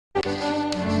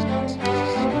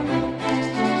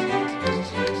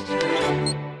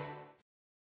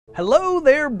Hello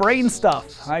there,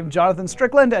 BrainStuff. I'm Jonathan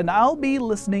Strickland, and I'll be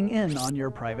listening in on your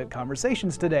private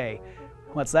conversations today.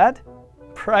 What's that?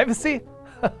 Privacy?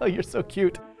 Oh, you're so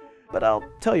cute. But I'll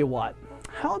tell you what,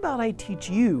 how about I teach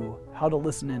you how to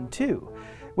listen in too?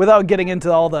 Without getting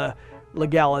into all the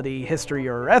legality, history,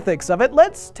 or ethics of it,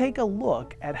 let's take a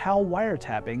look at how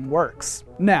wiretapping works.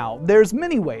 Now, there's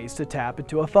many ways to tap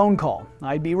into a phone call.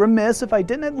 I'd be remiss if I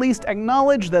didn't at least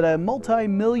acknowledge that a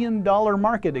multi-million-dollar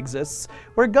market exists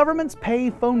where governments pay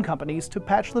phone companies to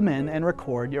patch them in and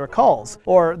record your calls,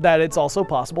 or that it's also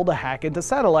possible to hack into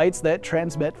satellites that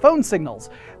transmit phone signals.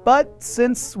 But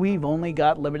since we've only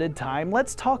got limited time,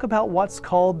 let's talk about what's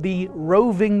called the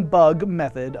roving bug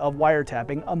method of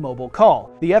wiretapping a mobile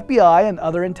call. The FBI and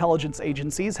other intelligence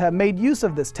agencies have made use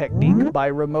of this technique by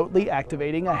remotely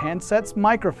activating a handset's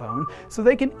microphone so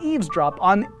they can eavesdrop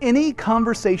on any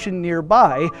conversation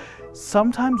nearby,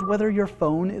 sometimes whether your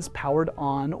phone is powered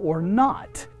on or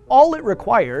not. All it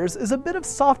requires is a bit of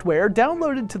software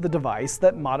downloaded to the device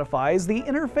that modifies the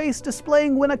interface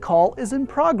displaying when a call is in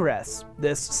progress.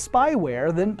 This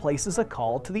spyware then places a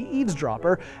call to the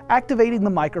eavesdropper, activating the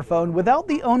microphone without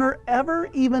the owner ever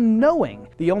even knowing.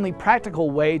 The only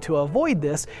practical way to avoid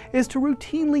this is to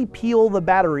routinely peel the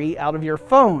battery out of your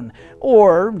phone,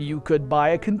 or you could buy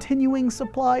a continuing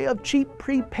supply of cheap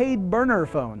prepaid burner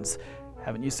phones.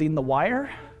 Haven't you seen The Wire?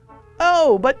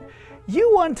 Oh, but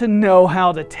you want to know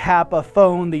how to tap a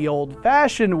phone the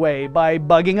old-fashioned way by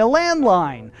bugging a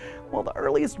landline. Well, the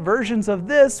earliest versions of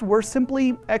this were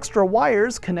simply extra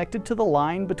wires connected to the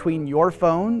line between your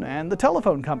phone and the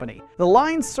telephone company. The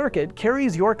line circuit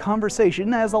carries your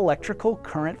conversation as electrical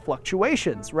current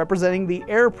fluctuations, representing the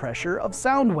air pressure of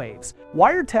sound waves.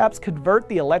 Wiretaps convert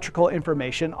the electrical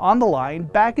information on the line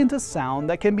back into sound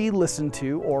that can be listened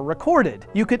to or recorded.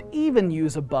 You could even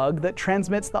use a bug that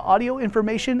transmits the audio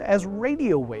information as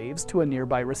radio waves to a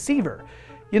nearby receiver.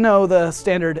 You know, the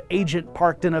standard agent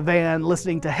parked in a van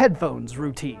listening to headphones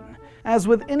routine. As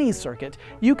with any circuit,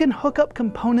 you can hook up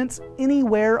components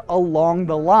anywhere along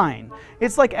the line.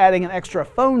 It's like adding an extra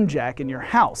phone jack in your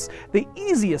house. The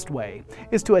easiest way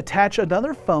is to attach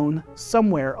another phone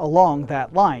somewhere along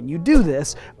that line. You do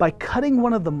this by cutting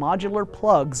one of the modular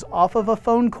plugs off of a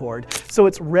phone cord so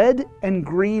its red and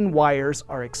green wires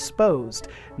are exposed.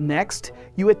 Next,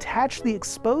 you attach the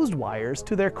exposed wires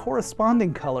to their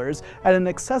corresponding colors at an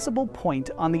accessible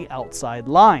point on the outside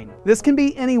line. This can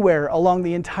be anywhere along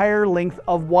the entire length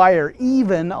of wire,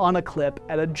 even on a clip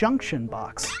at a junction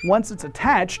box. Once it's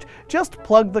attached, just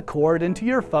plug the cord into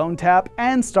your phone tap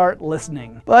and start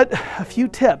listening. But a few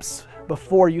tips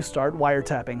before you start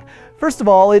wiretapping. First of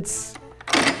all, it's,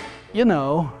 you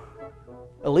know,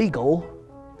 illegal.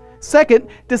 Second,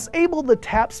 disable the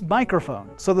tap's microphone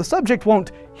so the subject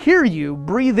won't hear you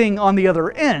breathing on the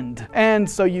other end. And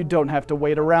so you don't have to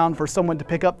wait around for someone to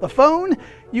pick up the phone,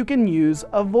 you can use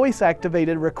a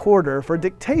voice-activated recorder for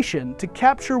dictation to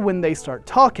capture when they start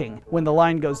talking. When the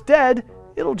line goes dead,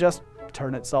 it'll just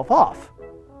turn itself off.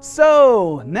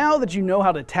 So, now that you know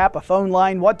how to tap a phone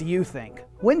line, what do you think?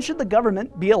 When should the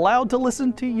government be allowed to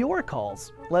listen to your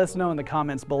calls? Let us know in the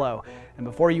comments below. And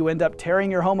before you end up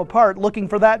tearing your home apart looking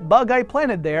for that bug I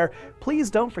planted there, please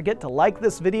don't forget to like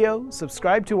this video,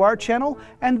 subscribe to our channel,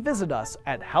 and visit us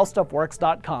at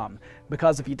HowStuffWorks.com.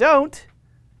 Because if you don't,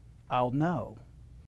 I'll know.